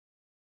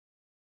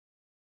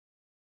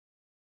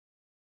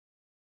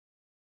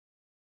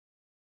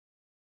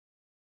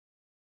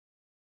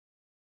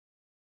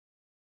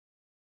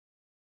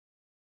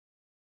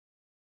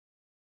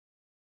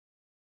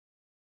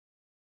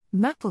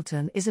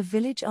Mappleton is a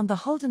village on the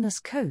Holderness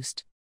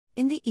Coast,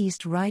 in the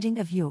East Riding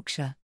of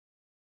Yorkshire.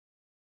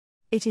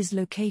 It is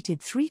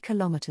located 3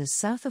 kilometres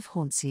south of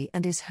Hornsey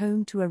and is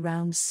home to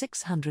around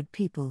 600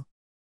 people.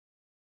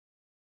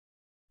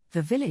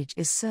 The village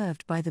is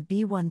served by the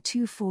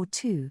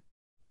B1242,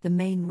 the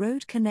main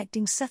road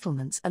connecting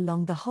settlements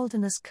along the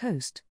Holderness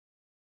Coast.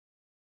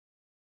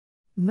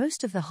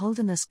 Most of the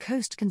Holderness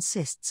Coast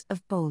consists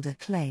of boulder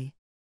clay.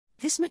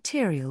 This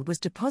material was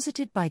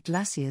deposited by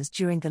glaciers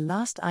during the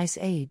last ice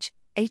age,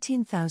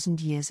 18,000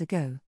 years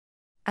ago.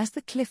 As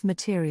the cliff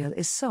material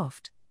is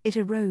soft, it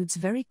erodes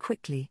very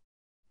quickly.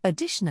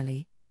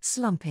 Additionally,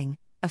 slumping,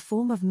 a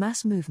form of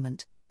mass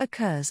movement,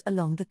 occurs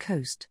along the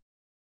coast.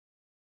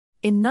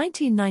 In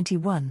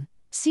 1991,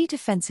 sea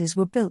defences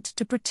were built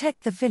to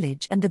protect the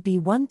village and the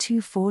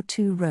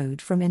B1242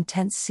 road from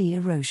intense sea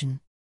erosion.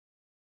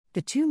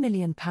 The £2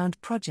 million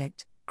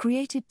project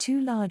created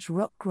 2 large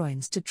rock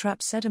groins to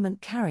trap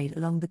sediment carried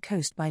along the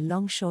coast by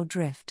longshore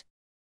drift.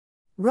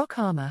 Rock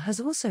armour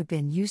has also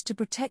been used to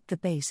protect the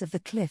base of the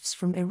cliffs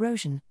from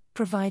erosion,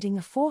 providing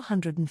a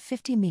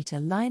 450-metre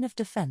line of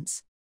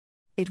defence.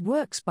 It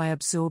works by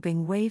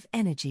absorbing wave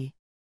energy.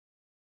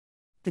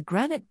 The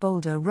granite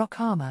boulder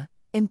rock armour,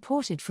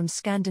 imported from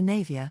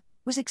Scandinavia,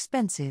 was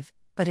expensive,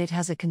 but it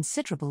has a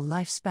considerable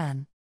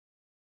lifespan.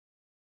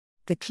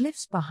 The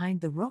cliffs behind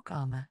the rock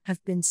armour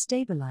have been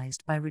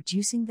stabilized by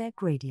reducing their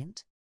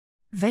gradient.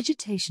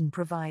 Vegetation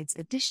provides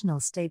additional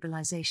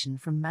stabilization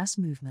from mass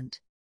movement.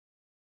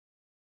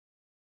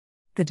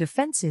 The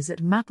defences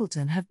at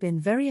Mappleton have been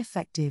very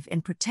effective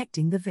in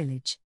protecting the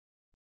village.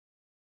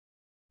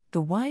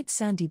 The wide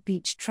sandy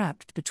beach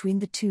trapped between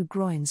the 2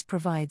 groins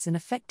provides an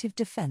effective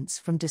defence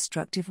from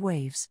destructive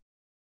waves.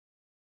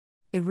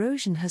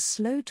 Erosion has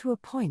slowed to a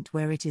point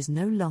where it is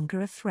no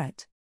longer a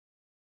threat.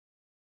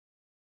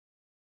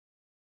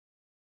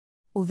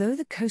 Although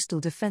the coastal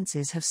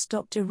defences have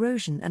stopped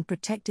erosion and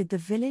protected the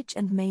village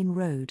and main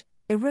road,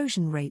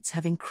 erosion rates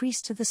have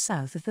increased to the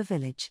south of the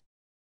village.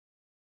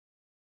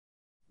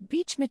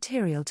 Beach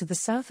material to the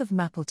south of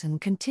Mappleton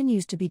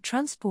continues to be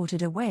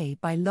transported away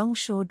by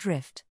longshore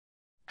drift.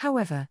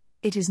 However,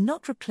 it is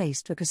not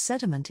replaced because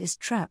sediment is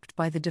trapped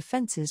by the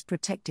defences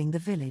protecting the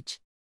village.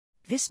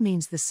 This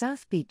means the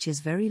south beach is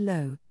very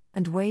low,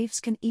 and waves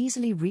can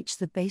easily reach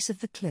the base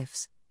of the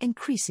cliffs,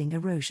 increasing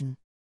erosion.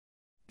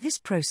 This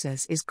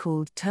process is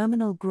called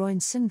terminal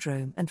groin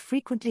syndrome and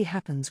frequently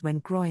happens when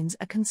groins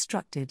are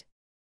constructed.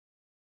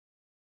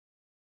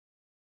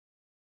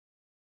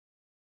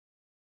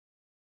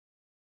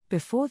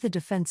 Before the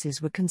defences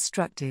were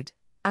constructed,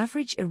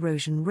 average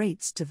erosion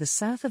rates to the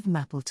south of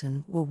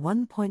Mappleton were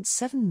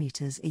 1.7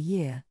 metres a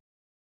year.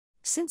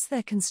 Since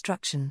their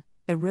construction,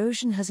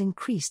 erosion has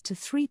increased to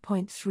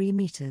 3.3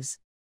 metres.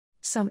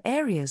 Some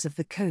areas of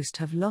the coast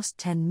have lost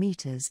 10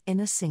 metres in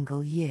a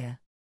single year.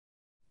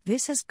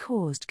 This has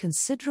caused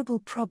considerable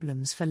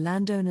problems for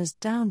landowners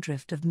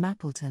downdrift of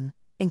Mappleton,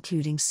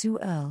 including Sue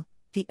Earle,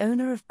 the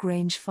owner of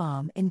Grange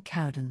Farm in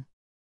Cowden.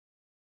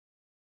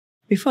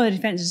 Before the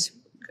defences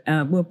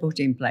were put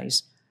in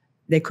place,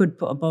 they could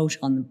put a boat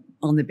on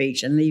the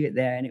beach and leave it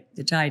there, and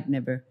the tide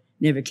never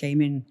came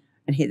in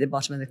and hit the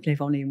bottom of the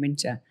cliff only in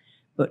winter.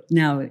 But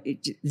now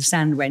the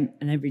sand went,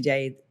 and every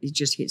day it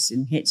just hits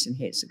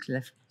the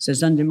cliff. So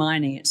it's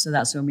undermining it. So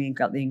that's when we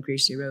got the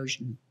increased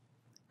erosion,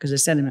 because the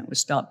sediment was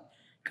stopped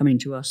coming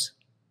to us.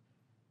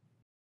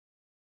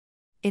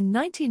 In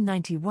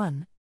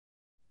 1991,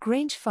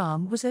 Grange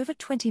Farm was over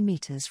 20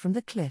 metres from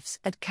the cliffs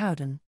at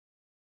Cowden.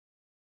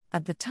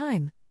 At the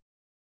time,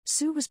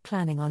 Sue was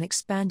planning on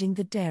expanding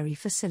the dairy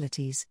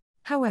facilities.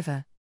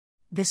 However,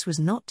 this was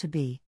not to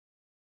be.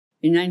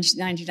 In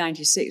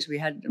 1996, we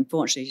had,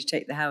 unfortunately, to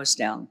take the house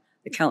down.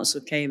 The council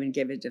came and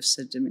gave it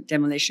a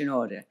demolition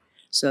order.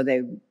 So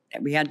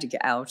we had to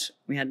get out.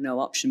 We had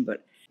no option,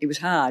 but it was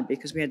hard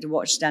because we had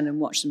to stand and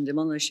watch them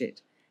demolish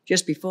it.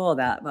 Just before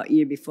that, about a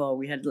year before,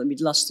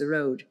 we'd lost the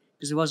road,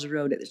 because there was a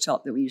road at the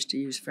top that we used to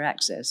use for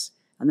access,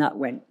 and that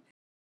went.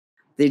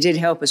 They did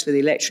help us with the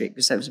electric,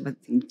 because that was, I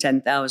think,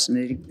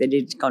 10,000. They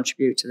did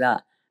contribute to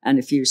that, and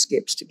a few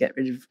skips to get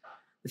rid of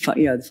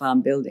the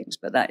farm buildings,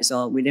 but that is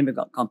all. We never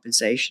got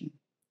compensation.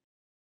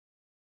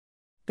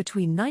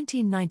 Between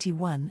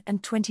 1991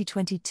 and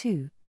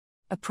 2022,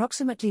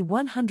 approximately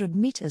 100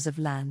 metres of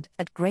land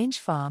at Grange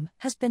Farm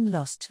has been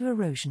lost to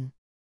erosion.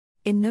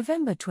 In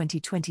November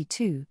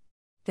 2022,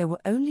 there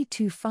were only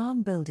 2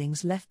 farm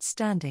buildings left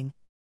standing,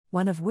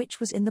 one of which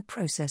was in the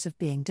process of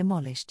being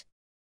demolished.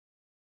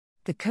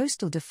 The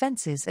coastal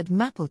defences at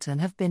Mappleton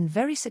have been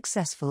very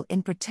successful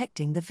in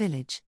protecting the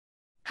village.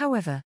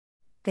 However,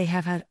 they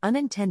have had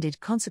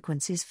unintended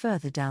consequences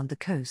further down the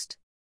coast.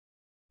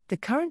 The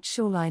current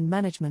shoreline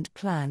management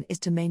plan is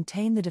to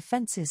maintain the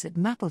defences at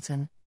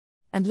Mappleton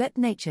and let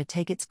nature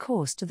take its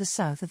course to the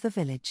south of the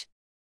village.